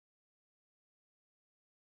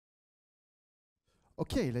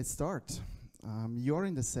Okay, let's start. You're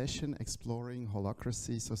in the session exploring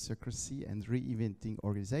Holacracy, Sociocracy, and Reinventing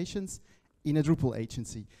Organizations in a Drupal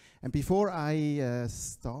agency. And before I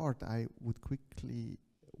start, I would quickly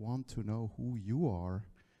want to know who you are.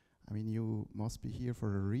 I mean, you must be here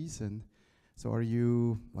for a reason. So are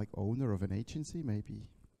you like owner of an agency? Maybe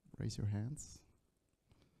raise your hands.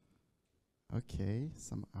 Okay,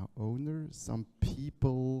 some owners, some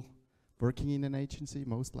people working in an agency,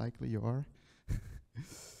 most likely you are.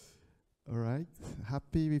 All right,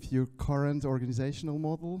 happy with your current organizational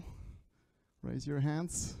model? Raise your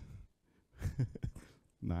hands.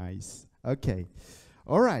 Nice, okay.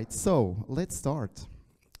 All right, so let's start.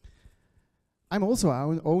 I'm also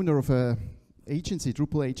an owner of a agency,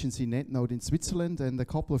 Drupal agency, NETNODE in Switzerland, and a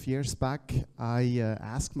couple of years back I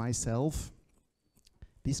asked myself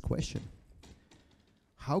this question.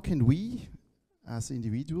 How can we, as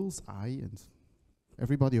individuals, I and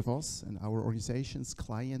everybody of us and our organizations,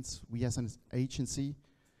 clients, we as an agency,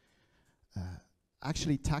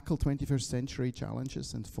 actually tackle 21st century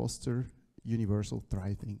challenges and foster universal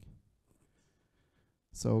thriving?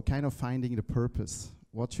 So kind of finding the purpose.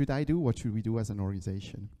 What should I do? What should we do as an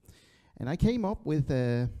organization? And I came up with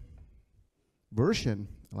a version,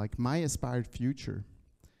 like my aspired future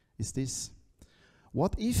is this.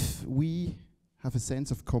 What if we have a sense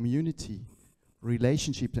of community,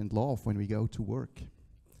 relationship and love when we go to work?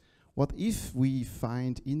 What if we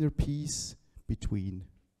find inner peace between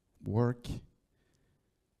work,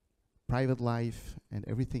 private life, and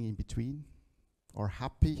everything in between? Are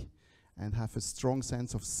happy and have a strong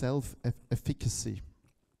sense of self-efficacy?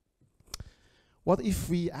 What if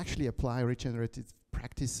we actually apply regenerative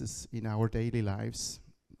practices in our daily lives,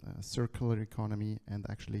 circular economy, and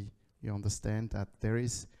actually we understand that there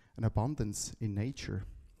is an abundance in nature?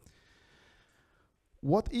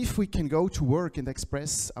 What if we can go to work and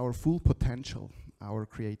express our full potential, our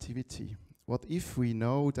creativity? What if we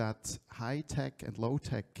know that high tech and low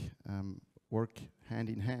tech work hand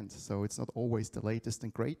in hand, so it's not always the latest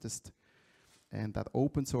and greatest, and that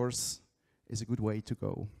open source is a good way to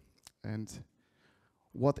go? And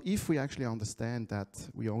what if we actually understand that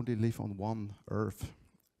we only live on one Earth,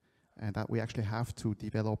 and that we actually have to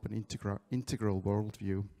develop an integral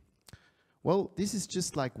worldview? Well, this is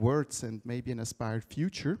just like words and maybe an aspired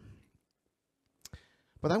future.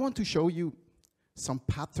 But I want to show you some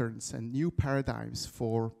patterns and new paradigms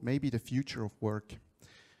for maybe the future of work.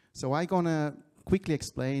 So I'm gonna quickly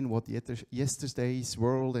explain what yesterday's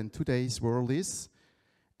world and today's world is,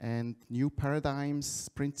 and new paradigms,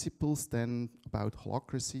 principles, then about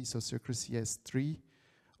Holacracy, Sociocracy S3.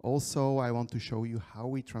 Also, I want to show you how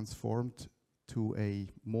we transformed to a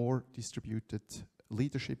more distributed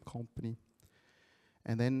leadership company.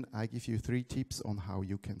 And then I give you 3 tips on how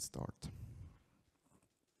you can start.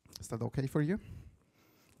 Is that okay for you?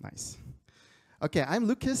 Nice. Okay, I'm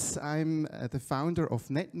Lucas. I'm the founder of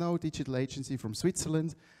NETNODE, digital agency from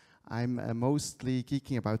Switzerland. I'm mostly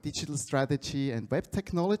geeking about digital strategy and web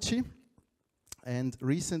technology. And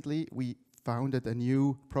recently we founded a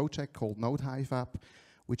new project called Node Hive App,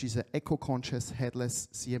 which is an eco-conscious headless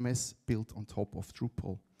CMS built on top of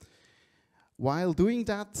Drupal. While doing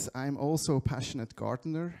that, I'm also a passionate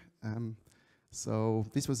gardener. So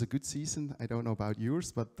this was a good season. I don't know about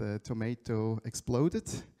yours, but the tomato exploded.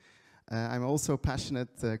 I'm also a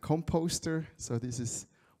passionate composter. So this is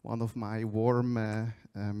one of my worms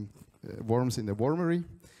in the wormery.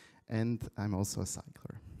 And I'm also a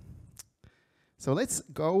cycler. So let's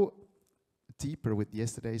go deeper with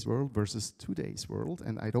yesterday's world versus today's world.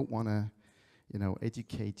 And I don't want to,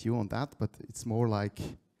 educate you on that, but it's more like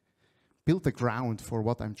build the ground for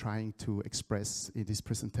what I'm trying to express in this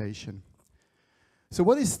presentation. So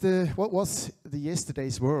what was the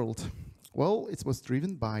yesterday's world? Well, it was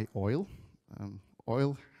driven by oil.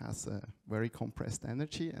 Oil has a very compressed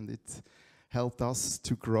energy, and it helped us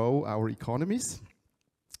to grow our economies.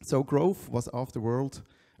 So growth was after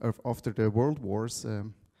the world wars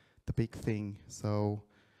the big thing. So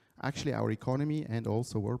actually our economy and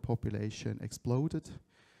also world population exploded.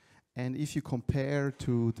 And if you compare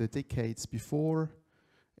to the decades before,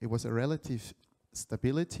 it was a relative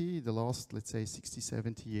stability, the last, let's say, 60,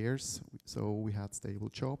 70 years. So we had stable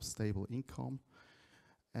jobs, stable income.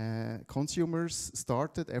 Consumers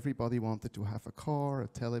started, everybody wanted to have a car, a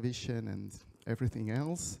television, and everything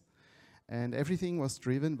else. And everything was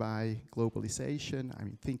driven by globalization. I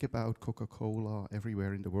mean, think about Coca-Cola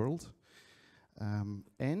everywhere in the world.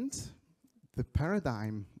 And the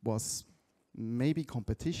paradigm was maybe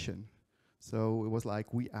competition. So it was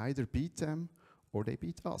like we either beat them or they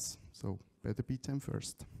beat us. So better beat them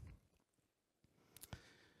first.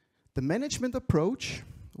 The management approach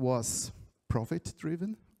was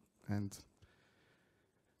profit-driven, and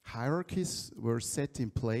hierarchies were set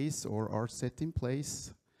in place or are set in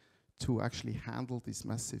place to actually handle this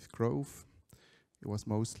massive growth. It was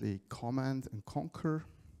mostly command and conquer,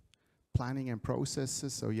 planning and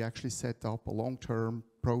processes, so you actually set up a long-term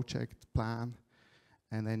project plan,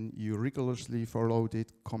 and then you rigorously followed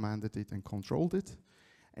it, commanded it, and controlled it.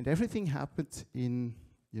 And everything happened in,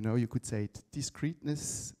 you could say it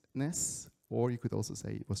discreteness, or you could also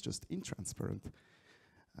say it was just intransparent.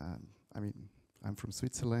 I'm from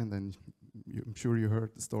Switzerland, and I'm sure you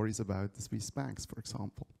heard the stories about the Swiss banks, for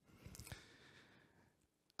example.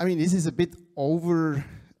 This is a bit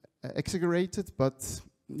over-exaggerated, but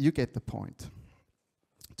you get the point.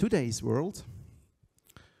 Today's world,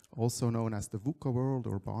 also known as the VUCA world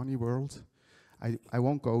or Barney world, I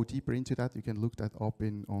won't go deeper into that. You can look that up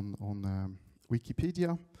on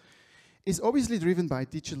Wikipedia. Is obviously driven by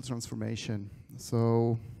digital transformation.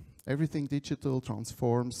 So everything digital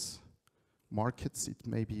transforms markets. It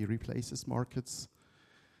maybe replaces markets.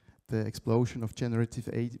 The explosion of generative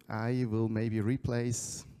AI will maybe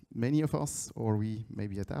replace many of us, or we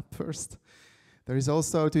maybe adapt first. There is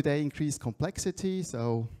also today increased complexity,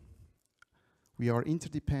 so we are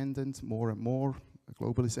interdependent more and more.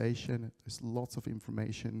 Globalization, there's lots of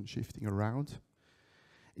information shifting around.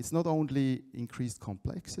 It's not only increased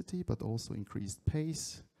complexity, but also increased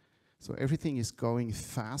pace. So everything is going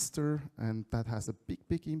faster, and that has a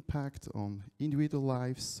big impact on individual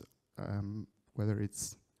lives, whether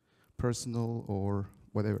it's personal or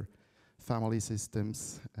whatever, family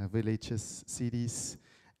systems, villages, cities,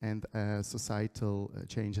 and societal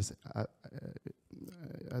changes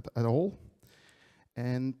at all.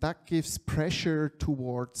 And that gives pressure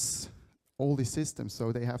towards all these systems,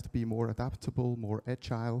 so they have to be more adaptable, more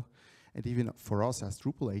agile, and even for us as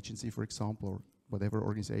Drupal agency, for example, or whatever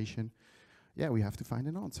organization, yeah, we have to find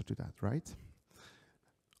an answer to that, right?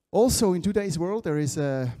 Also, in today's world, there is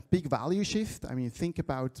a big value shift. Think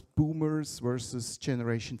about boomers versus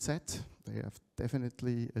Generation Z. They have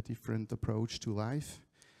definitely a different approach to life.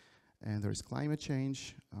 And there is climate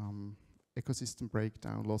change, ecosystem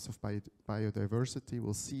breakdown, loss of biodiversity.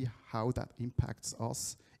 We'll see how that impacts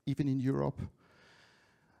us, even in Europe.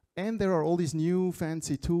 And there are all these new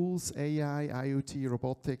fancy tools, AI, IoT,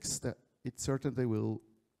 robotics, that it certainly will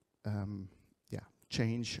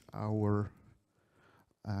change our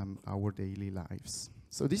daily lives.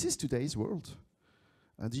 So this is today's world.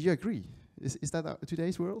 Do you agree? Is that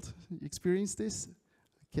today's world? You experience this?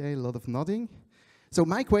 Okay, a lot of nodding. So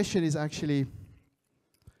my question is actually,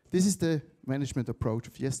 this is the management approach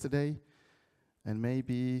of yesterday, and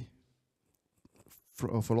maybe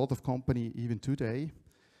of a lot of company even today.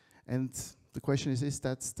 And the question is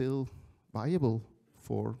that still viable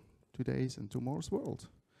for today's and tomorrow's world?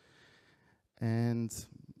 And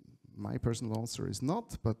my personal answer is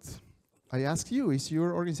not, but I ask you, is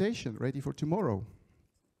your organization ready for tomorrow?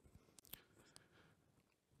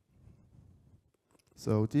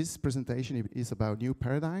 So this presentation is about new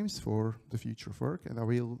paradigms for the future of work, and I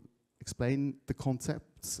will explain the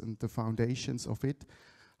concepts and the foundations of it,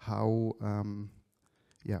 how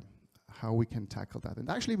we can tackle that. And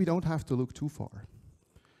actually, we don't have to look too far.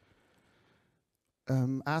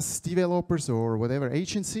 As developers or whatever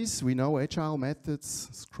agencies, we know agile methods,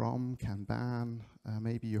 Scrum, Kanban,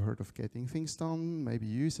 maybe you heard of getting things done, maybe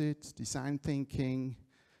use it, design thinking,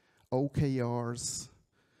 OKRs.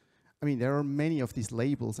 There are many of these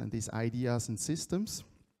labels and these ideas and systems,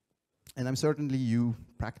 and I'm certainly you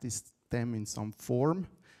practiced them in some form.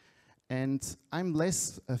 And I'm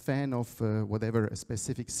less a fan of whatever a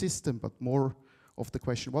specific system, but more of the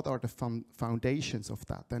question, what are the foundations of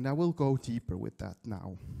that? And I will go deeper with that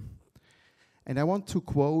now. And I want to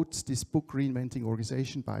quote this book, Reinventing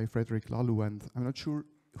Organizations by Frederick Laloux, and I'm not sure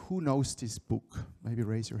who knows this book. Maybe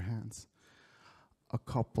raise your hands. A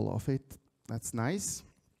couple of it, that's nice.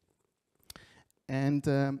 And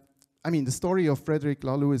the story of Frederick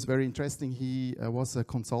Laloux is very interesting. He was a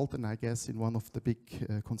consultant, I guess, in one of the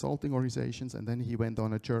big consulting organizations, and then he went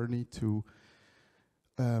on a journey to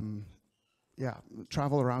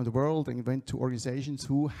travel around the world and went to organizations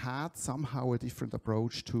who had somehow a different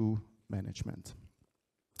approach to management.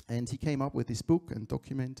 And he came up with this book and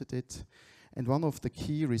documented it. And one of the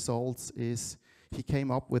key results is he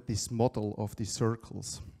came up with this model of these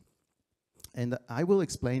circles. And I will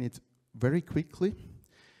explain it very quickly.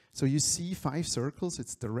 So you see 5 circles.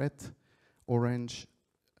 It's the red, orange,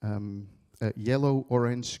 yellow,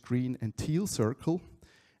 orange, green, and teal circle.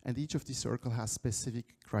 And each of these circles has specific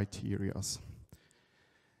criteria.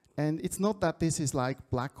 And it's not that this is like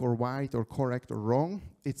black or white or correct or wrong.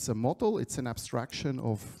 It's a model. It's an abstraction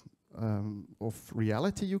of of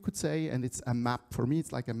reality, you could say, and it's a map. For me,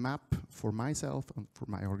 it's like a map for myself and for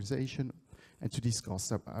my organization, and to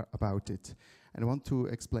discuss about it. And I want to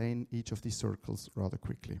explain each of these circles rather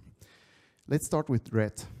quickly. Let's start with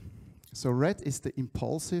red. So red is the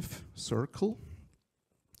impulsive circle.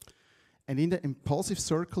 And in the impulsive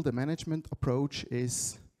circle, the management approach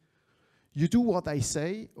is, you do what I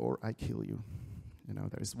say or I kill you. You know,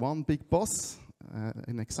 there is one big boss.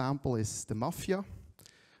 An example is the mafia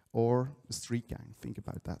or the street gang. Think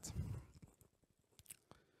about that.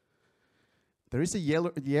 There is a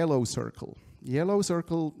yellow circle. Yellow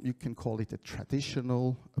circle, you can call it a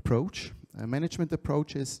traditional approach. A management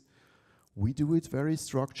approach is, we do it very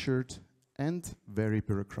structured and very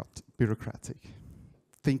bureaucratic.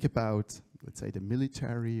 Think about, let's say, the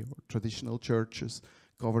military or traditional churches,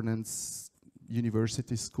 governance,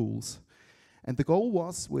 university schools. And the goal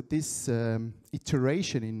was, with this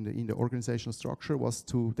iteration in the organizational structure, was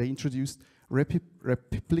they introduced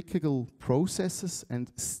replicable processes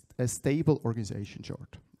and a stable organization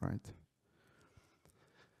chart, right?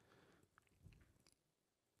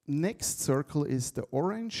 Next circle is the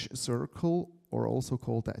orange circle, or also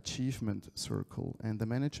called the achievement circle. And the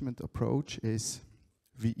management approach is,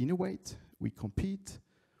 we innovate, we compete,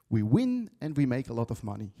 we win, and we make a lot of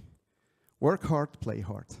money. Work hard, play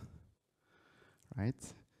hard, right?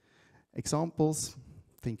 Examples,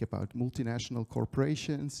 think about multinational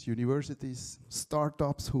corporations, universities,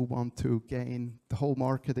 startups who want to gain the whole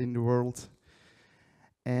market in the world.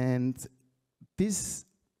 And this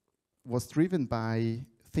was driven by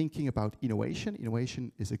thinking about innovation. Innovation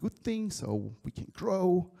is a good thing, so we can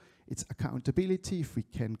grow. It's accountability. If we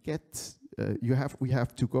can get, we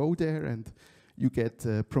have to go there, and you get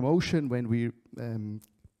promotion when we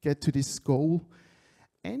get to this goal.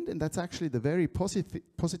 And that's actually the very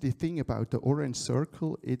positive thing about the orange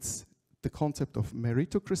circle. It's the concept of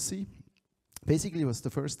meritocracy. Basically, it was the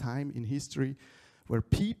first time in history where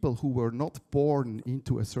people who were not born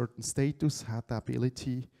into a certain status had the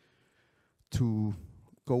ability to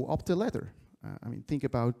go up the ladder. I mean, think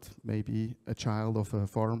about maybe a child of a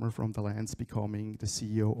farmer from the lands becoming the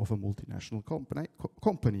CEO of a multinational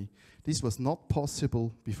company. This was not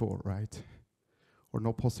possible before, right? Or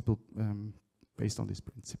not possible based on these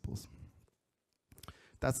principles.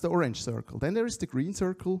 That's the orange circle. Then there is the green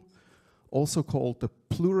circle, also called the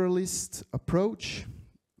pluralist approach.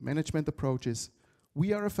 Management approach is,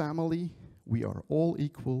 we are a family, we are all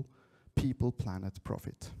equal, people, planet,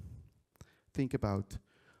 profit. Think about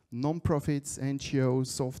non-profits, NGOs,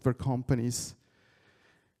 software companies.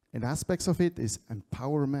 And aspects of it is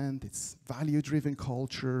empowerment, it's value-driven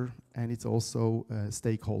culture, and it's also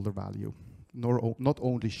stakeholder value. Not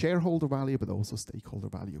only shareholder value, but also stakeholder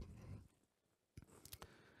value.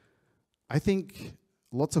 I think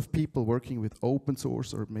lots of people working with open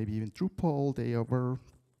source or maybe even Drupal, they are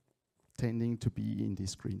tending to be in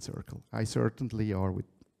this green circle. I certainly are with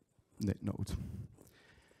NetNode.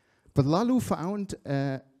 But Lalou found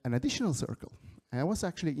an additional circle. And it was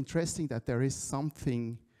actually interesting that there is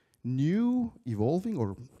something new, evolving,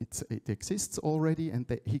 or it exists already, and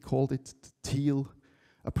he called it the teal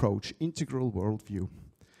approach, integral worldview.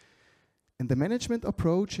 And the management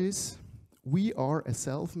approach is, we are a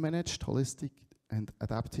self-managed, holistic, and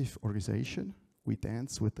adaptive organization. We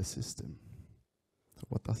dance with the system. So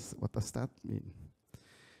what does that mean?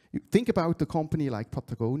 You think about the company like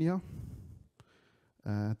Patagonia.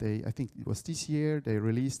 I think it was this year, they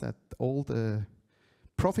released that all the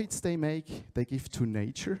profits they make, they give to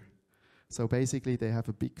nature. So basically they have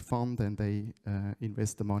a big fund and they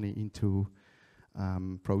invest the money into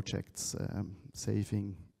projects,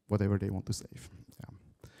 saving whatever they want to save.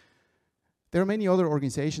 Yeah. There are many other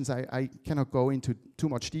organizations. I cannot go into too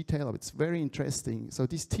much detail, but it's very interesting. So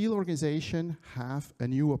this teal organization have a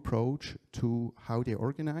new approach to how they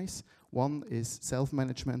organize. One is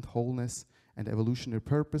self-management, wholeness, and evolutionary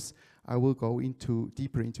purpose. I will go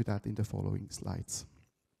deeper into that in the following slides.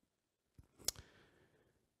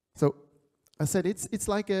 So, I said it's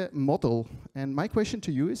like a model, and my question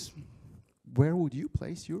to you is, where would you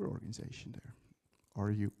place your organization there?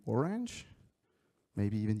 Are you orange,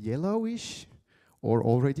 maybe even yellowish, or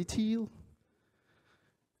already teal?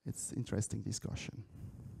 It's interesting discussion.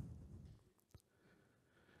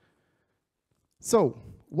 So,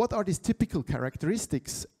 what are these typical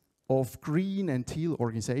characteristics of green and teal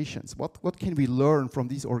organizations? What can we learn from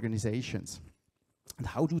these organizations? And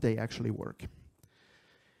how do they actually work?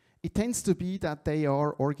 It tends to be that they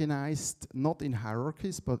are organized not in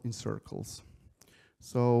hierarchies, but in circles.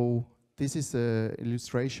 So this is an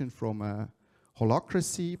illustration from a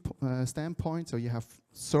Holacracy standpoint. So you have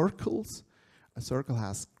circles. A circle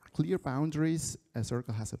has clear boundaries, a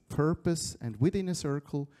circle has a purpose, and within a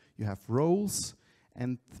circle you have roles,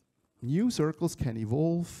 and new circles can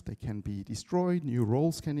evolve, they can be destroyed, new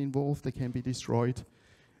roles can evolve, they can be destroyed,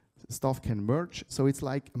 stuff can merge, so it's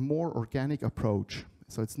like a more organic approach.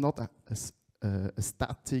 So it's not a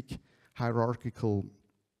static, hierarchical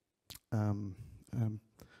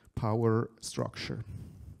power structure.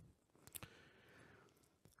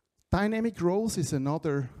 Dynamic roles is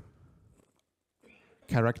another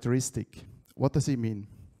characteristic. What does it mean?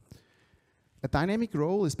 A dynamic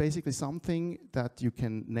role is basically something that you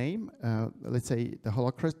can name. Let's say the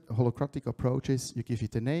holacratic approach is you give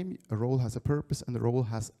it a name, a role has a purpose, and the role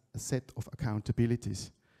has a set of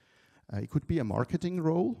accountabilities. It could be a marketing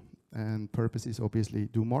role, and purpose is obviously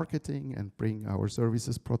do marketing and bring our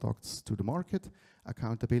services, products to the market.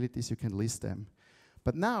 Accountabilities, you can list them.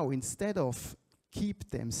 But now, instead of keep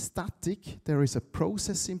them static, there is a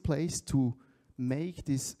process in place to make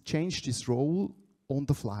this, change this role on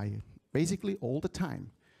the fly, basically all the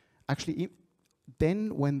time. Actually,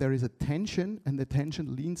 then when there is a tension, and the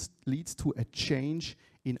tension leads to a change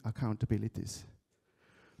in accountabilities.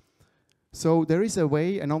 So there is a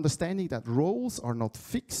way, an understanding that roles are not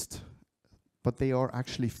fixed, but they are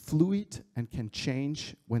actually fluid and can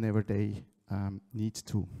change whenever they need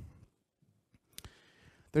to.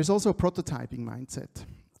 There's also a prototyping mindset.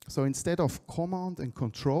 So instead of command and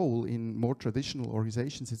control in more traditional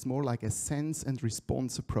organizations, it's more like a sense and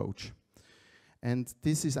response approach. And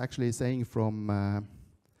this is actually a saying from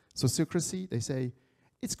Sociocracy. They say,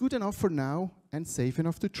 it's good enough for now and safe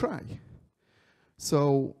enough to try.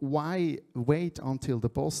 So why wait until the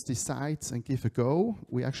boss decides and give a go?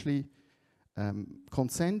 We actually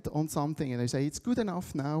consent on something and they say, it's good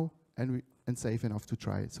enough now and safe enough to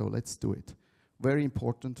try it. So let's do it. Very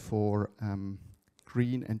important for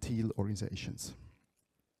green and teal organizations.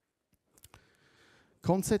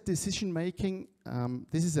 Consent decision making,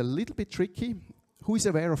 this is a little bit tricky. Who is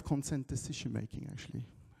aware of consent decision making actually?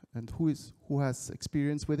 And who has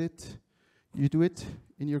experience with it? You do it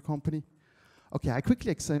in your company? Okay, I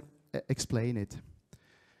quickly explain it.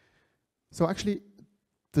 So actually,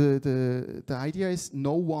 the idea is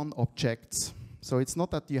no one objects. So it's not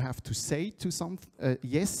that you have to say to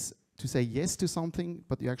yes to something,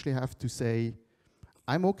 but you actually have to say,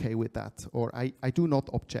 I'm okay with that, or I do not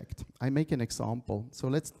object. I make an example. So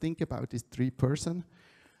let's think about this 3 person.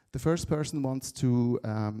 The first person wants to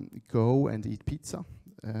go and eat pizza.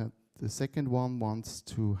 The second one wants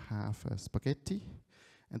to have spaghetti.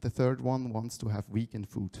 And the third one wants to have vegan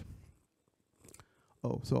food.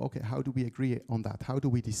 Oh, so okay, how do we agree on that? How do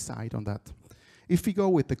we decide on that? If we go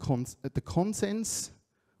with the consensus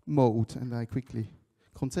mode, and I quickly,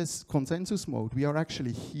 consensus mode, we are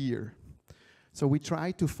actually here. So we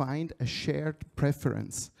try to find a shared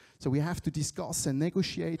preference. So we have to discuss and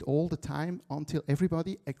negotiate all the time until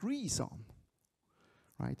everybody agrees on.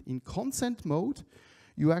 Right? In consent mode,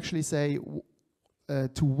 you actually say,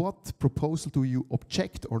 to what proposal do you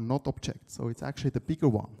object or not object? So it's actually the bigger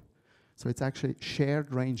one. So it's actually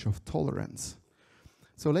shared range of tolerance.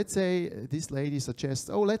 So let's say this lady suggests,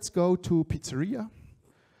 oh, let's go to pizzeria.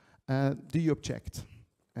 Do you object?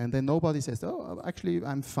 And then nobody says, oh, actually,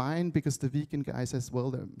 I'm fine, because the vegan guy says,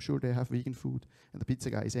 well, I'm sure they have vegan food. And the pizza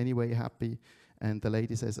guy is anyway happy. And the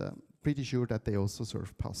lady says, pretty sure that they also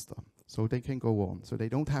serve pasta. So they can go on. So they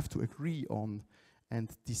don't have to agree on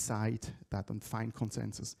and decide that and find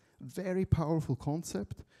consensus. Very powerful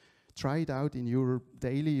concept. Try it out in your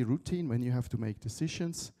daily routine when you have to make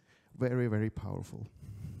decisions. Very, very powerful.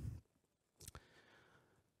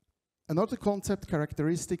 Another concept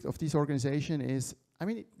characteristic of this organization is, I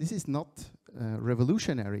mean, this is not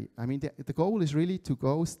revolutionary. I mean, the goal is really to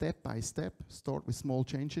go step by step, start with small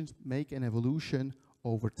changes, make an evolution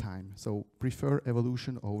over time. So prefer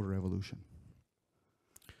evolution over revolution.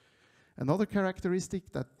 Another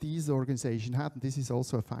characteristic that these organizations had, and this is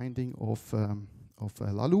also a finding of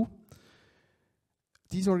Lille,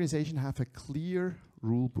 these organizations have a clear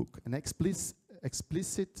rule book, an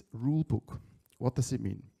explicit rule book. What does it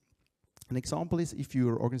mean? An example is if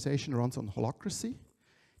your organization runs on Holacracy,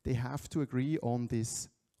 they have to agree on this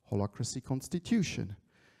Holacracy constitution.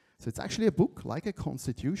 So it's actually a book, like a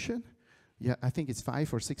constitution. Yeah, I think it's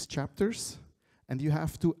 5 or 6 chapters, and you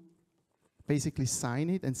have to basically sign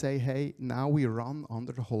it and say, hey, now we run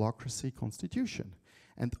under the Holacracy constitution.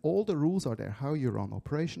 And all the rules are there, how you run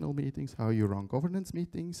operational meetings, how you run governance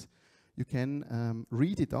meetings. You can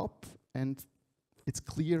read it up, and it's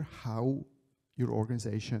clear how your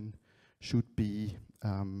organization should be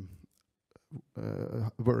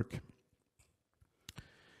work.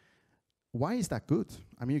 Why is that good?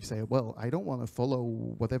 I mean, you say, well, I don't want to follow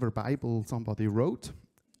whatever Bible somebody wrote.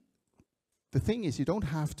 the thing is, you don't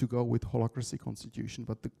have to go with Holacracy constitution,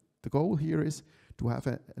 but the goal here is to have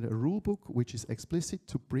a rule book which is explicit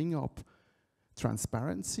to bring up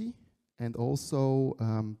transparency, and also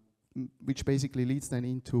which basically leads then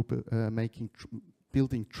into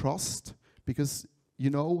building trust, because you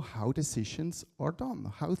know how decisions are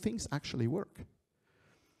done, how things actually work.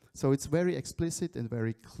 So it's very explicit and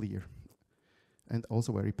very clear, and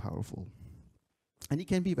also very powerful. And it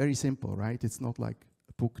can be very simple, right? It's not like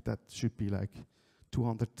a book that should be like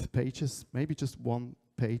 200 pages, maybe just one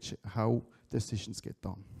page, how decisions get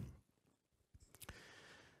done.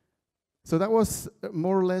 So that was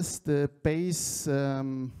more or less the base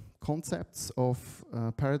concepts of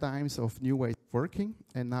paradigms of new ways of working.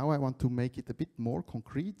 And now I want to make it a bit more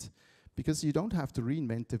concrete, because you don't have to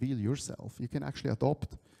reinvent the wheel yourself. You can actually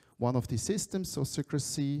adopt one of these systems,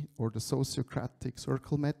 Sociocracy or the Sociocratic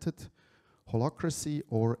circle method, Holacracy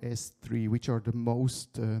or S3, which are the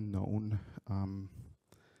most known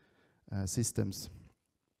systems.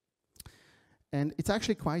 And it's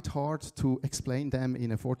actually quite hard to explain them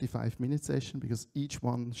in a 45-minute session, because each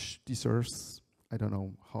one deserves, I don't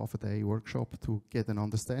know, half a day workshop to get an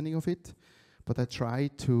understanding of it. But I try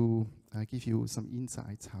to give you some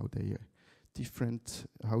insights how they are different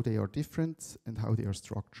and how they are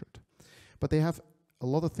structured. But they have a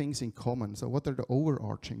lot of things in common. So what are the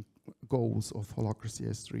overarching goals of Holacracy,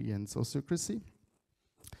 S3 and Sociocracy?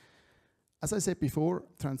 As I said before,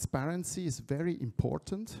 transparency is very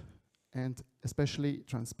important, and especially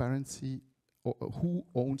transparency, who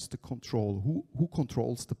owns the control, who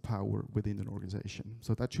controls the power within an organization.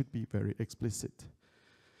 So that should be very explicit.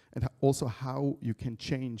 And also how you can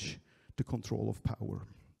change the control of power.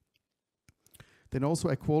 Then also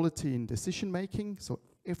equality in decision making. So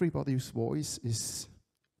everybody's voice is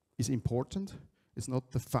important. It's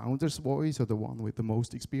not the founder's voice or the one with the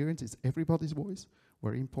most experience, it's everybody's voice.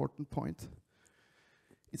 Very important point.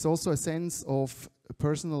 It's also a sense of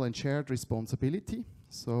personal and shared responsibility.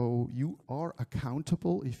 So you are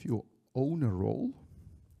accountable if you own a role,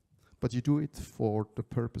 but you do it for the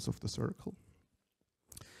purpose of the circle.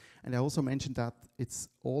 And I also mentioned that it's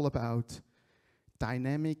all about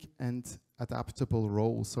dynamic and adaptable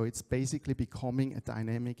roles. So it's basically becoming a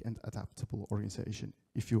dynamic and adaptable organization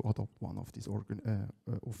if you adopt one of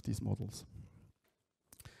these models.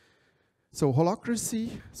 So Holacracy,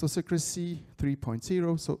 Sociocracy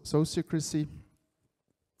 3.0, Sociocracy.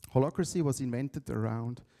 Holacracy was invented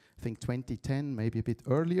around, I think, 2010, maybe a bit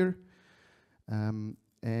earlier. And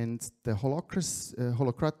the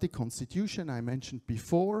Holacratic constitution I mentioned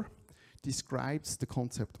before describes the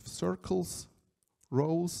concept of circles,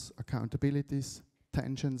 roles, accountabilities,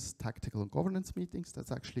 tensions, tactical and governance meetings.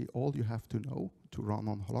 That's actually all you have to know to run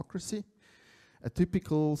on Holacracy. A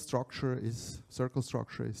typical circle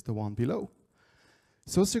structure is the one below.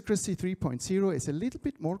 Sociocracy 3.0 is a little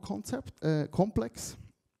bit more complex.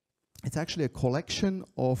 It's actually a collection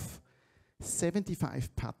of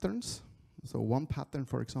 75 patterns. So one pattern,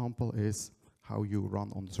 for example, is how you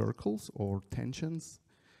run on circles or tensions.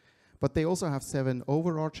 But they also have 7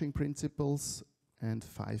 overarching principles and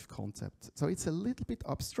 5 concepts. So it's a little bit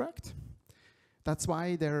abstract. That's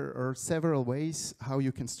why there are several ways how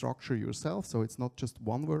you can structure yourself. So it's not just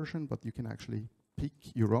one version, but you can actually pick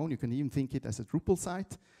your own. You can even think it as a Drupal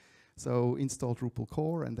site. So install Drupal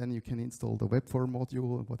core, and then you can install the web form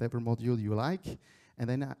module, whatever module you like, and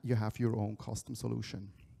then you have your own custom solution.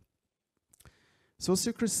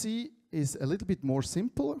 Sociocracy is a little bit more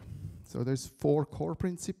simple. So there's 4 core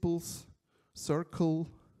principles: circles,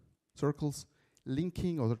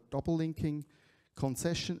 linking or double linking,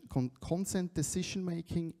 consent decision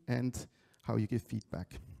making, and how you give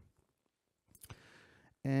feedback.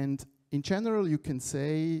 And in general, you can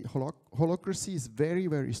say Holacracy is very,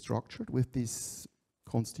 very structured with this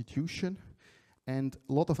constitution, and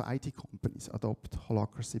a lot of IT companies adopt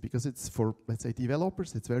Holacracy because it's for, let's say,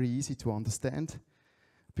 developers. It's very easy to understand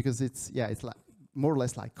because it's like more or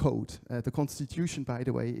less like code. The constitution, by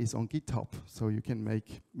the way, is on GitHub, so you can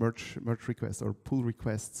make merge requests or pull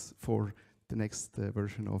requests for the next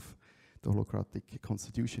version of the Holacratic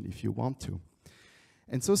constitution if you want to.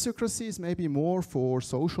 And Sociocracy is maybe more for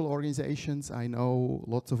social organizations. I know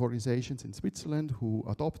lots of organizations in Switzerland who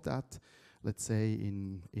adopt that, let's say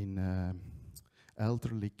in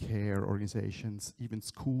elderly care organizations, even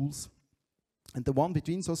schools. And the one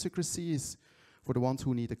between Sociocracy is for the ones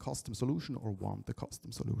who need a custom solution or want a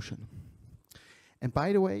custom solution. And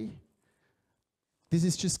by the way, this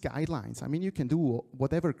is just guidelines. I mean, you can do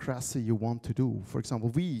whatever crassy you want to do. For example,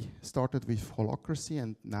 we started with Holacracy,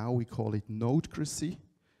 and now we call it Nodecracy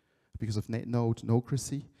because of NETNODE,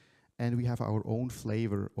 Nodecracy, and we have our own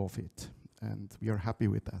flavor of it. and we are happy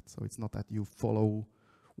with that. So it's not that you follow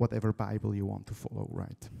whatever Bible you want to follow,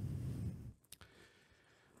 right?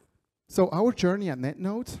 So our journey at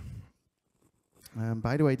NETNODE,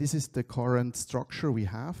 by the way, this is the current structure we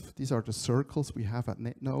have. These are the circles we have at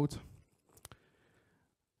NETNODE.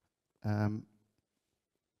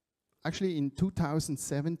 Actually, in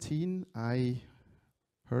 2017, I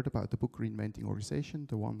heard about the book Reinventing Organizations,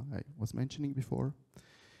 the one I was mentioning before.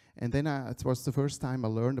 And then it was the first time I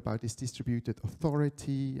learned about this distributed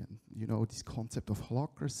authority and, you know, this concept of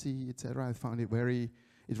holacracy, etc. I found it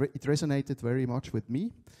it resonated very much with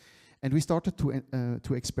me. And we started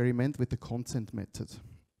to experiment with the consent method.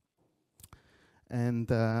 And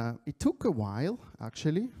it took a while,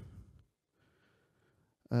 actually,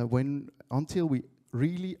 until we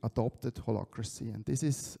really adopted holacracy. And this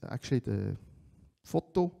is actually the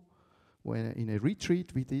photo when in a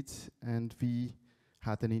retreat we did, and we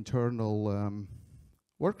had an internal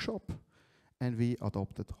workshop, and we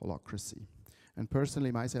adopted holacracy. And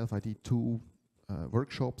personally, myself, I did 2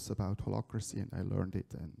 workshops about holacracy, and I learned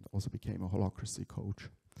it and also became a holacracy coach.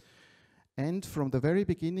 And from the very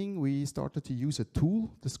beginning, we started to use a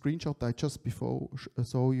tool. The screenshot I just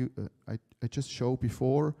I just showed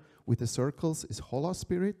before with the circles is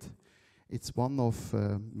HolaSpirit. It's one of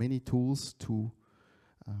many tools to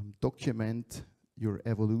document your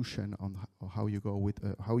evolution on how you go with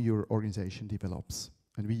how your organization develops,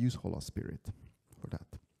 and we use HolaSpirit for that.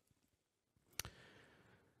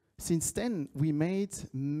 Since then, we made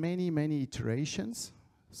many iterations.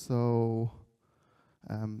 So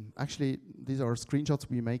actually, these are screenshots.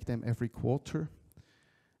 We make them every quarter,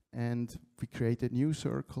 and we created new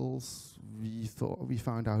circles. We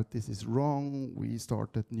found out this is wrong. We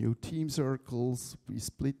started new team circles. We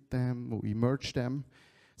split them. We merged them.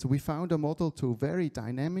 So we found a model to very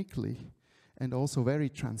dynamically and also very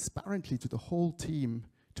transparently to the whole team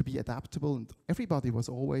to be adaptable, and everybody was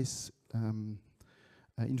always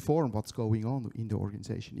informed what's going on in the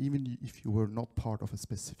organization, even if you were not part of a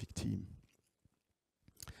specific team.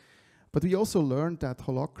 But we also learned that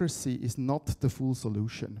holacracy is not the full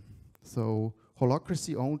solution. So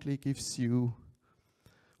holacracy only gives you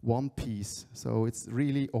one piece. So it's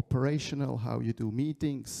really operational, how you do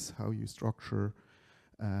meetings, how you structure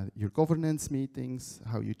your governance meetings,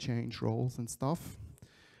 how you change roles and stuff.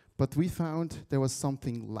 But we found there was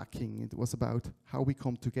something lacking. It was about how we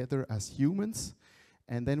come together as humans.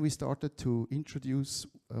 And then we started to introduce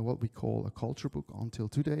what we call a culture book until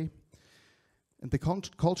today. And the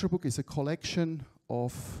culture book is a collection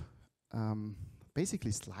of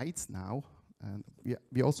basically slides now. And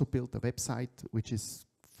we also built a website which is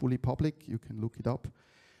fully public. You can look it up.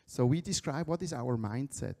 So we describe what is our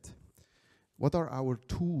mindset, what are our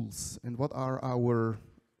tools, and what are our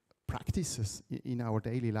practices in our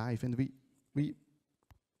daily life. And we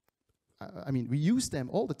use them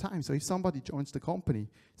all the time. So if somebody joins the company,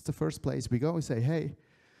 it's the first place we go and say, hey,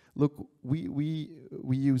 look, we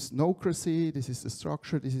use Sociocracy, this is the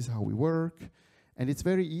structure, this is how we work. And it's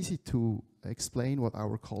very easy to explain what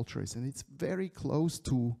our culture is. And it's very close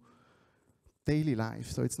to daily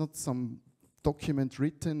life. So it's not some document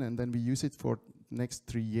written and then we use it for the next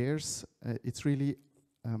 3 years. It's really,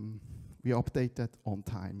 we update that on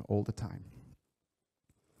time, all the time.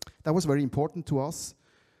 That was very important to us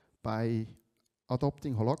by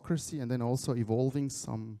adopting holacracy and then also evolving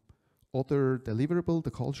some other deliverable,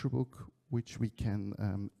 the culture book, which we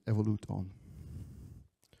can evolve on.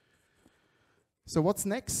 So what's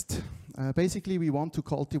next? Basically, we want to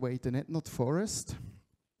cultivate the NetNode forest.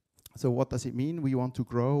 So what does it mean? We want to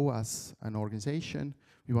grow as an organization.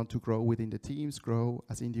 We want to grow within the teams, grow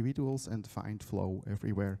as individuals, and find flow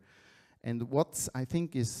everywhere. And what I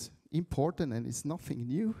think is important, and it's nothing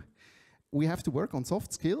new, we have to work on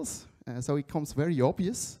soft skills. So it comes very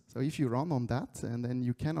obvious. So if you run on that, and then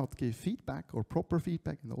you cannot give feedback or proper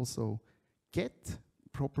feedback, and also get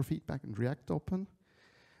proper feedback and react open,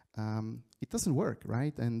 it doesn't work,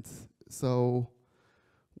 right? And so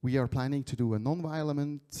we are planning to do a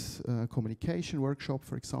non-violent communication workshop,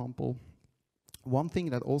 for example. One thing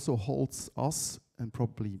that also holds us, and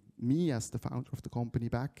probably me as the founder of the company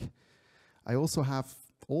back, I also have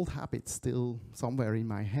old habits still somewhere in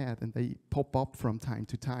my head, and they pop up from time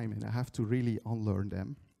to time, and I have to really unlearn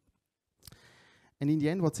them. And in the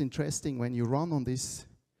end, what's interesting, when you run on these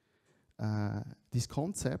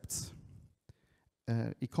concepts,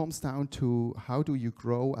 it comes down to how do you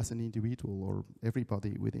grow as an individual or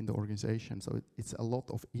everybody within the organization. So it's a lot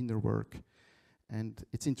of inner work. And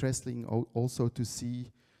it's interesting also to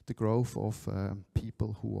see the growth of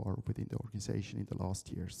people who are within the organization in the last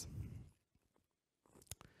years.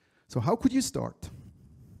 So how could you start?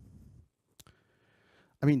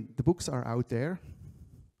 I mean, the books are out there.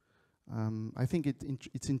 I think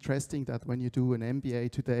it's interesting that when you do an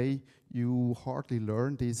MBA today, you hardly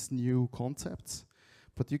learn these new concepts.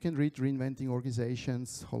 But you can read Reinventing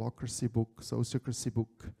Organizations, Holacracy book, Sociocracy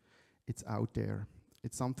book. It's out there.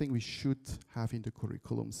 It's something we should have in the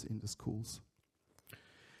curriculums in the schools.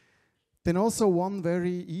 Then also one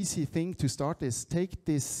very easy thing to start is take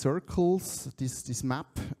these circles, this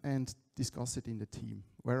map, and discuss it in the team.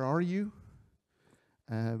 Where are you?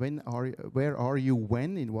 Where are you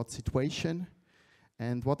when, in what situation?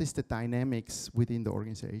 And what is the dynamics within the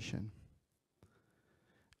organization?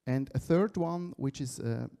 And a third one, which is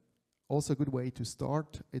also a good way to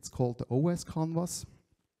start, it's called the OS canvas.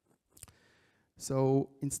 So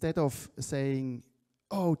instead of saying,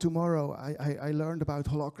 oh, tomorrow I learned about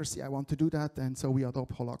Holacracy, I want to do that, and so we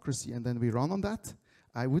adopt Holacracy and then we run on that,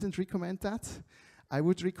 I wouldn't recommend that. I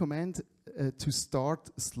would recommend to start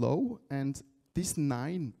slow, and these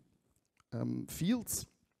 9 fields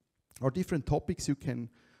are different topics you can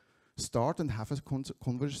start and have a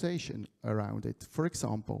conversation around it. For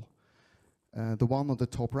example, the one on the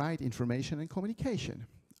top right, information and communication.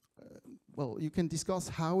 Well, you can discuss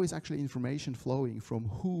how is actually information flowing from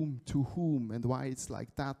whom to whom and why it's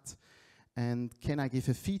like that, and can I give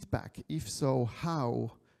a feedback? If so,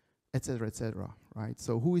 how, etc., right?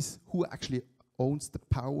 So who actually owns the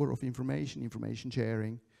power of information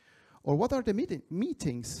sharing? Or what are the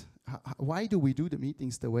meetings? Why do we do the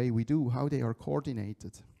meetings the way we do? How they are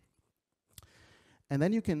coordinated? And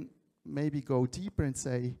then you can maybe go deeper and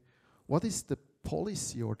say, what is the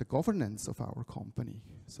policy or the governance of our company?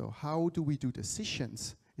 So how do we do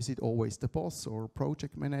decisions? Is it always the boss or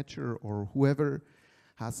project manager or whoever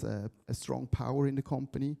has a strong power in the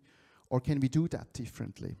company? Or can we do that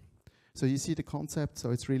differently? So you see the concept,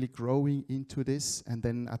 so it's really growing into this, and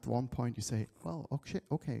then at one point you say, well,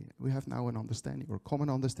 okay, we have now an understanding or common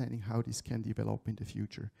understanding how this can develop in the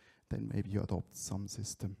future. Then maybe you adopt some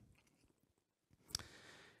system.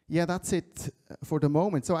 Yeah, that's it for the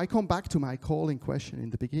moment. So I come back to my calling question in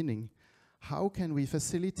the beginning. How can we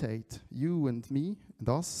facilitate, you and me and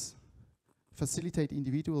us, facilitate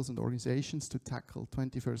individuals and organizations to tackle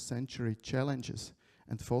 21st century challenges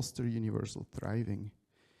and foster universal thriving?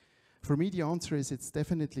 For me, the answer is it's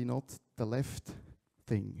definitely not the left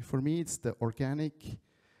thing. For me, it's the organic,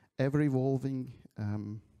 ever-evolving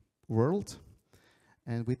world.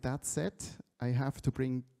 And with that said, I have to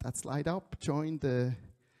bring that slide up, join the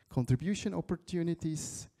contribution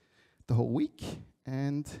opportunities the whole week,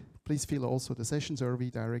 and please fill also the session survey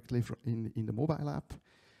directly in the mobile app.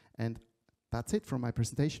 And that's it from my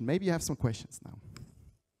presentation. Maybe you have some questions now.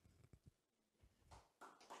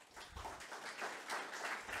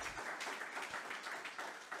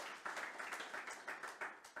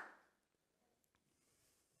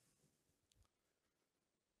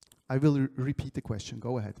 I will repeat the question.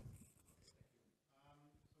 Go ahead.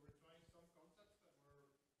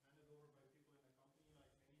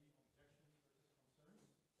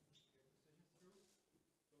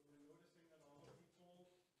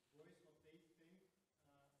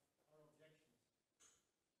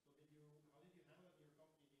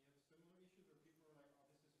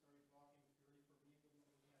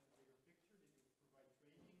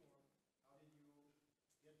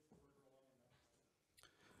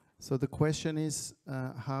 So the question is,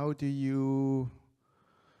 how do you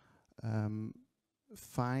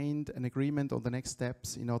find an agreement on the next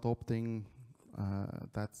steps in adopting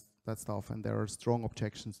that stuff? And there are strong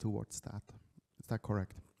objections towards that. Is that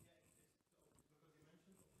correct?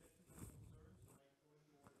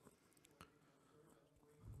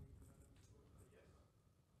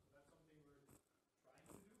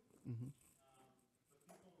 Mm-hmm.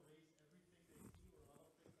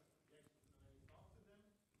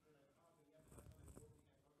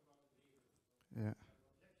 Yeah.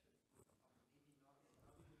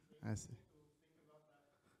 I see.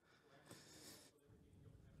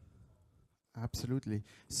 Absolutely.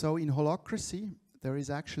 So in Holacracy, there is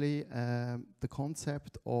actually the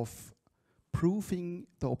concept of proving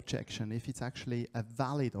the objection, if it's actually a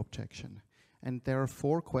valid objection. And there are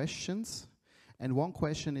 4 questions. And one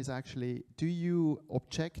question is actually, do you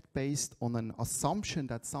object based on an assumption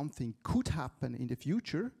that something could happen in the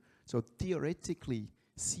future? So theoretically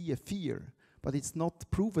see a fear, but it's not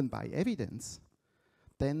proven by evidence.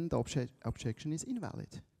 Then the objection is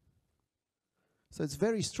invalid. So it's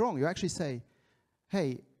very strong. You actually say,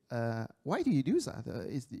 hey, why do you do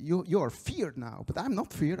that? You are feared now, but I'm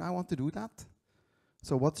not feared. I want to do that.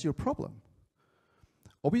 So what's your problem?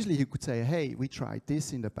 obviously you could say, hey, we tried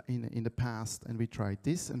this in the past, and we tried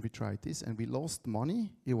this, and we tried this, and we lost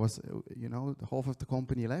money. It was, you know, the half of the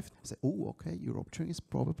company left. I say, oh, okay, your option is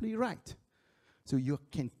probably right. So you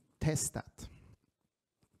can test that.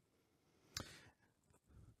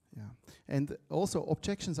 Yeah, and also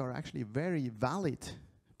objections are actually very valid,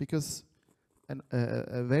 because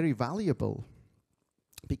very valuable,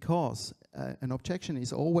 because an objection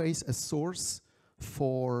is always a source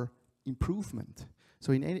for improvement.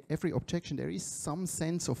 So in every objection there is some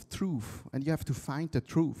sense of truth, and you have to find the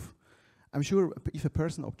truth. I'm sure if a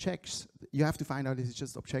person objects, you have to find out if it's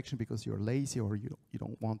just objection because you're lazy or you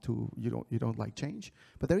don't want to, you don't like change.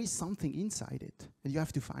 But there is something inside it, and you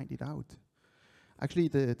have to find it out. Actually,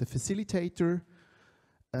 the facilitator's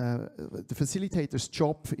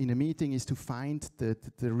job in a meeting is to find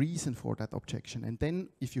the reason for that objection. And then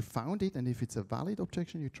if you found it, and if it's a valid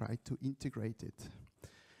objection, you try to integrate it.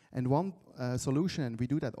 And one solution, and we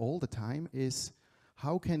do that all the time, is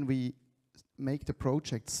how can we make the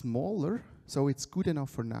project smaller so it's good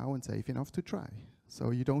enough for now and safe enough to try.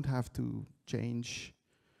 So you don't have to change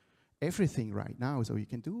everything right now. So you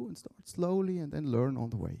can do and start slowly and then learn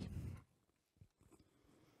on the way.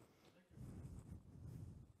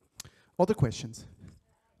 Other questions?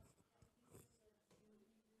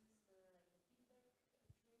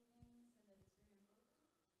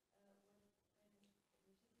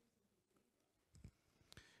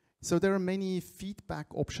 So there are many feedback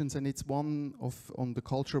options, and it's one of, on the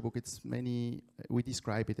culture book, it's many, we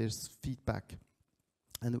describe it as feedback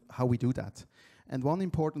and how we do that. And one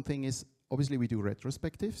important thing is, obviously we do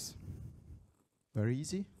retrospectives, very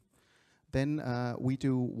easy. Then we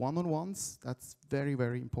do one-on-ones, that's very,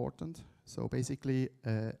 very important. So basically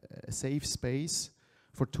a safe space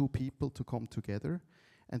for two people to come together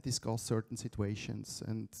and discuss certain situations,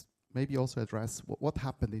 and maybe also address what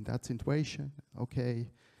happened in that situation.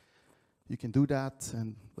 Okay, you can do that,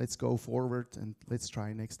 and let's go forward and let's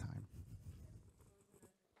try next time.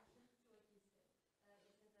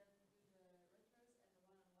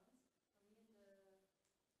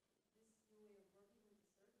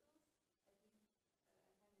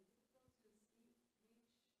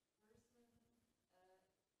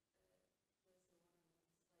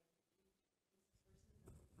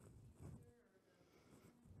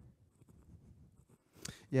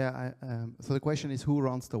 Yeah, so the question is who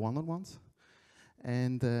runs the one-on-ones?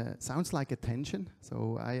 And sounds like attention.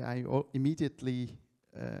 So I immediately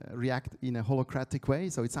react in a holacratic way.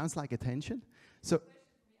 So it sounds like attention. So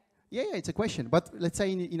yeah, it's a question. But let's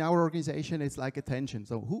say in our organization, it's like attention.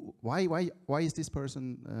 So why is this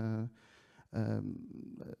person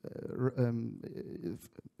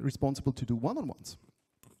responsible to do one-on-ones?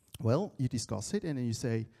 Well, you discuss it and then you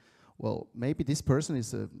say, well, maybe this person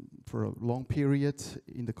is for a long period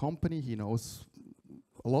in the company, he knows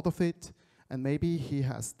a lot of it, and maybe he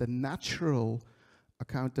has the natural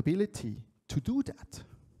accountability to do that,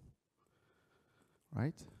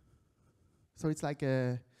 right? So it's like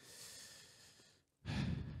a,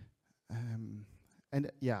 and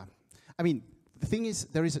yeah, I mean, the thing is,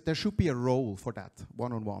 there should be a role for that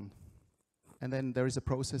one-on-one, and then there is a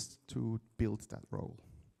process to build that role.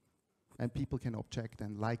 And people can object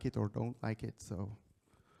and like it or don't like it. So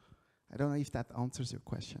I don't know if that answers your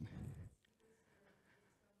question.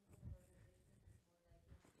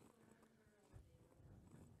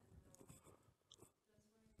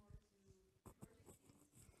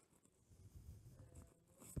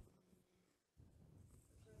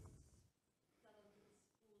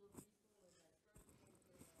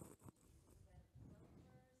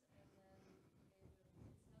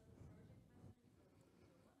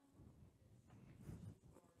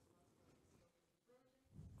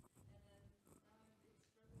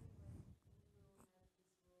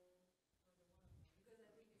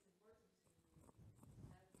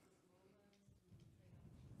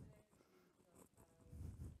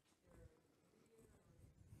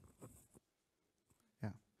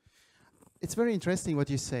 It's very interesting what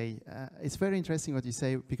you say. It's very interesting what you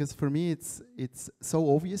say, because for me it's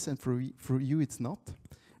so obvious, and for you it's not.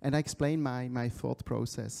 And I explain my thought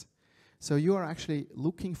process. So you are actually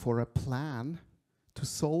looking for a plan to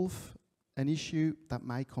solve an issue that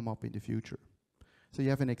might come up in the future. So you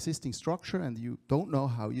have an existing structure and you don't know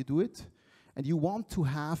how you do it, and you want to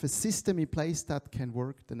have a system in place that can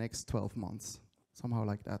work the next 12 months, somehow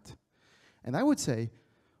like that. And I would say,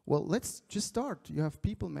 well, let's just start. You have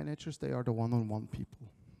people managers, they are the one-on-one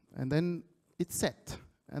people. And then it's set.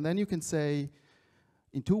 And then you can say,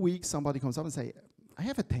 in 2 weeks, somebody comes up and say, I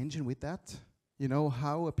have a tension with that. you know,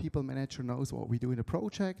 how a people manager knows what we do in a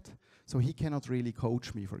project, so he cannot really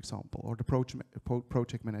coach me, for example, or the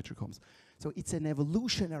project manager comes. So it's an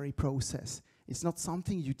evolutionary process. It's not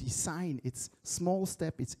something you design. It's small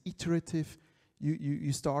step, it's iterative.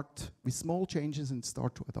 You start with small changes and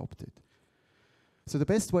start to adopt it. So the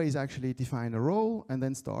best way is actually define a role and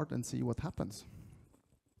then start and see what happens.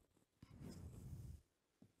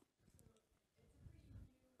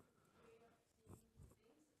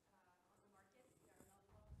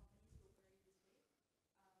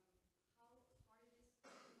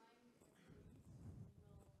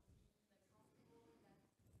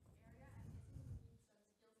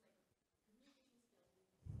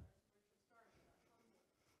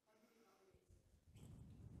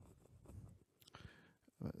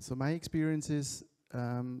 So my experience is,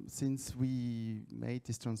 since we made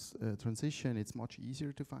this transition, it's much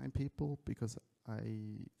easier to find people, because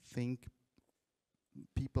I think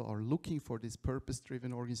people are looking for these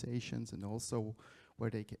purpose-driven organizations, and also where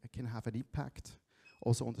they can have an impact,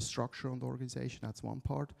 also on the structure of the organization. That's one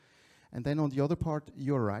part. And then on the other part,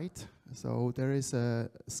 you're right. So there is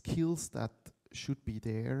skills that should be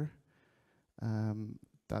there,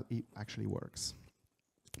 that it actually works.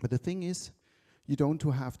 But the thing is, you don't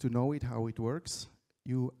have to know it, how it works.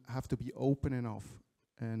 You have to be open enough,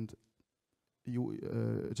 and you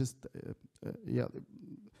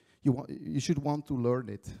you should want to learn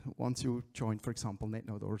it once you join, for example,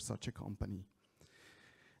 NETNODE or such a company.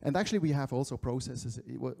 And actually, we have also processes.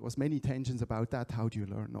 It was many tensions about that. How do you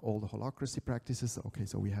learn all the Holacracy practices? Okay,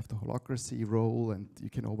 so we have the Holacracy role, and you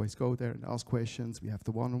can always go there and ask questions. We have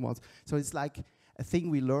the one-on-ones. So it's like a thing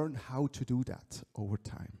we learn how to do that over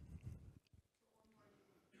time.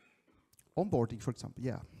 Onboarding, for example,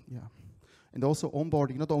 yeah. And also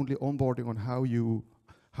onboarding, not only onboarding on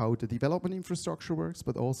how the development infrastructure works,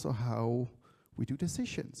 but also how we do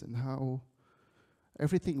decisions and how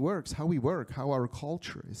everything works, how we work, how our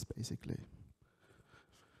culture is, basically.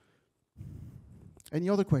 Any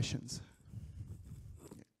other questions?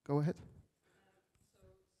 Go ahead.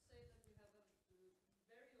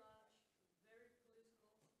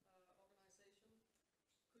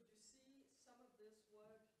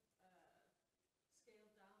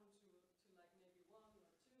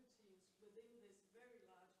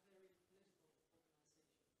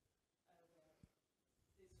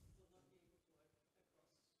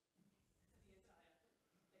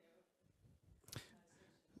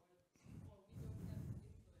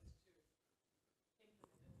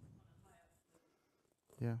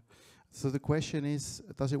 Yeah. So the question is,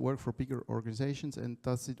 does it work for bigger organizations, and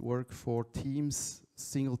does it work for teams,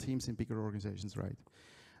 single teams in bigger organizations, right?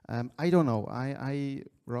 I don't know. I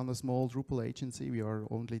run a small Drupal agency. We are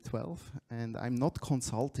only 12, and I'm not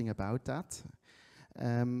consulting about that.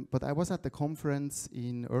 But I was at the conference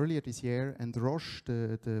earlier this year, and Roche,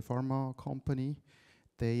 the pharma company,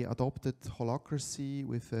 they adopted Holacracy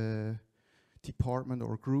with a department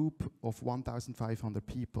or group of 1,500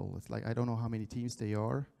 people. It's like, I don't know how many teams they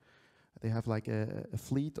are. They have like a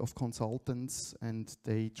fleet of consultants, and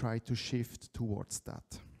they try to shift towards that.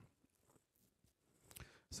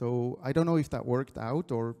 So I don't know if that worked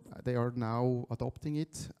out, or they are now adopting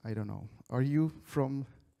it. I don't know. Are you from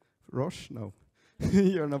Roche? No.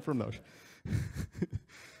 You're not from Roche.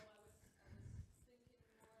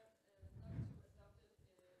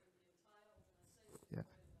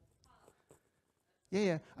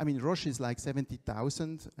 Yeah. I mean, Roche is like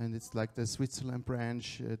 70,000, and it's like the Switzerland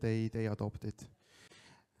branch. They adopt it.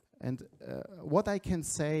 And what I can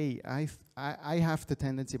say, I have the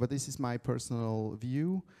tendency, but this is my personal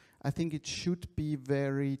view, I think it should be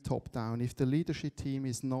very top-down. If the leadership team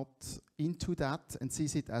is not into that and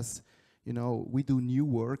sees it as, you know, we do new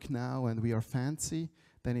work now and we are fancy,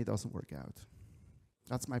 then it doesn't work out.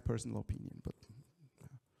 That's my personal opinion. But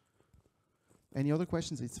any other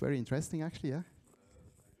questions? It's very interesting, actually, yeah?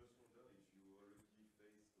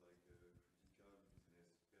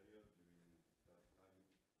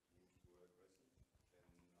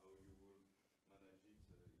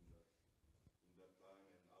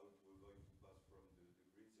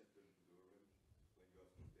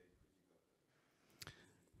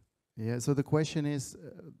 Yeah, so the question is,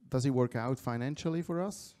 does it work out financially for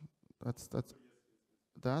us?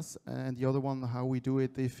 Does, and the other one, how we do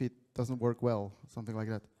it if it doesn't work well, something like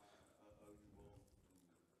that.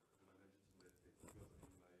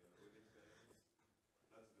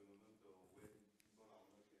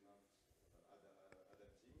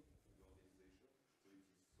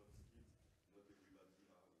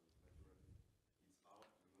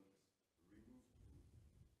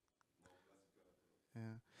 Yeah,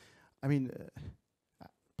 I mean,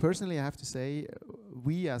 personally, I have to say,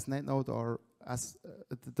 we as NetNode are as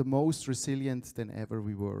the most resilient than ever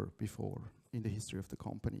we were before in the history of the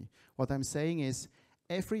company. What I'm saying is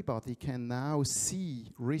everybody can now see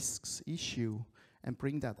risks, issue, and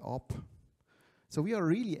bring that up. So we are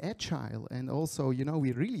really agile, and also, you know,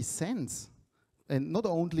 we really sense, and not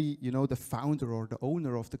only, you know, the founder or the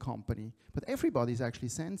owner of the company, but everybody is actually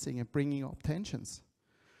sensing and bringing up tensions.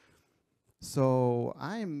 So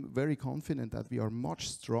I'm very confident that we are much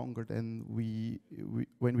stronger than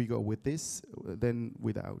when we go with this than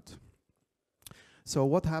without. So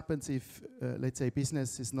what happens if, let's say,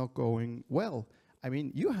 business is not going well? I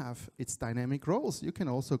mean, it's dynamic roles. You can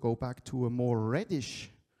also go back to a more reddish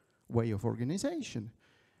way of organization.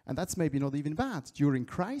 And that's maybe not even bad. During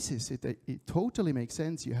crisis, it totally makes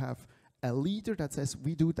sense. You have a leader that says,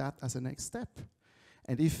 we do that as a next step.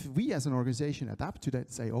 And if we as an organization adapt to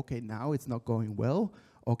that, say, okay, now it's not going well,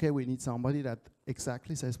 okay, we need somebody that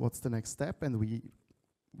exactly says what's the next step, and we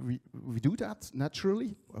do that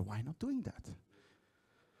naturally, well, why not doing that?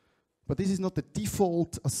 But this is not the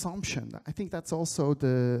default assumption. I think that's also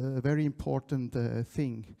the very important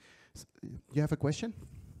thing. You have a question?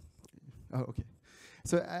 Oh, okay.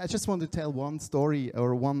 So I just want to tell one story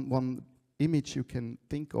or one image you can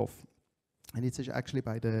think of. And it's actually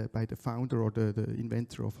by the founder or the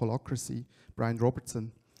inventor of Holacracy, Brian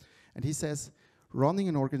Robertson. And he says, running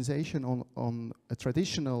an organization on a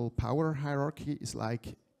traditional power hierarchy is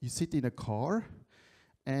like you sit in a car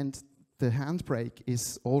and the handbrake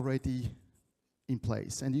is already in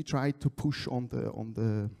place, and you try to push on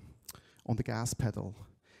the gas pedal.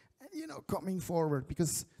 And, you know, coming forward,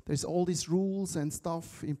 because there's all these rules and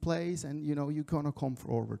stuff in place, and you know, you're gonna come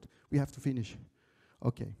forward. We have to finish.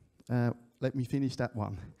 Okay. Let me finish that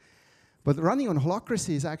one. But running on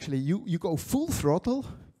Holacracy is actually, you go full throttle,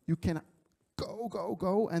 you can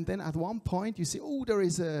go, and then at one point you see, oh, there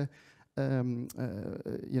is you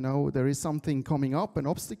know, there is something coming up, an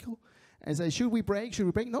obstacle, and say, should we brake?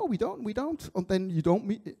 No, we don't. And then you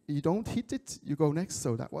don't hit it, you go next.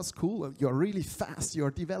 So that was cool. You're really fast,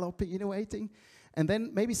 you're developing, innovating, and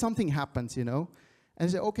then maybe something happens, you know, and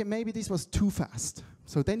you say, okay, maybe this was too fast.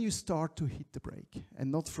 So then you start to hit the brake,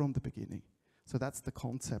 and not from the beginning. So that's the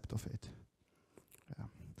concept of it.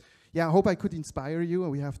 Yeah, I hope I could inspire you.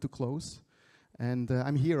 We have to close. And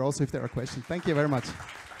I'm here also if there are questions. Thank you very much.